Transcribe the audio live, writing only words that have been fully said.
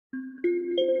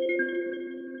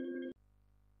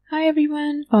Hi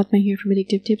everyone, Fatma here from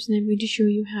Addictive Tips, and I'm going to show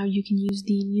you how you can use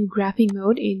the new graphing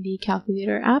mode in the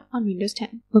Calculator app on Windows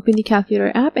 10. Open the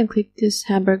Calculator app and click this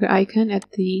hamburger icon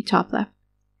at the top left.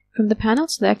 From the panel,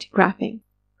 select Graphing.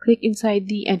 Click inside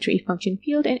the Enter a Function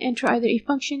field and enter either a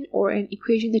function or an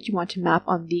equation that you want to map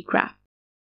on the graph.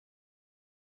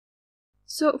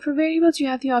 So for variables, you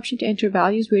have the option to enter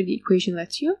values where the equation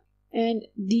lets you, and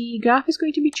the graph is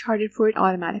going to be charted for it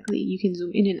automatically. You can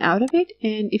zoom in and out of it,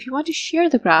 and if you want to share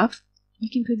the graph, you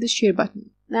can click the share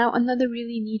button. Now, another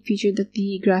really neat feature that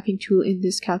the graphing tool in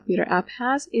this Calculator app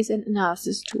has is an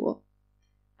analysis tool.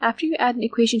 After you add an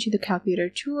equation to the Calculator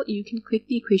tool, you can click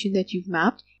the equation that you've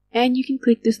mapped, and you can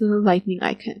click this little lightning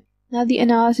icon. Now, the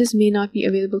analysis may not be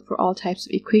available for all types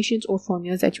of equations or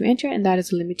formulas that you enter, and that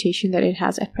is a limitation that it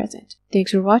has at present.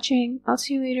 Thanks for watching. I'll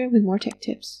see you later with more tech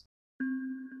tips.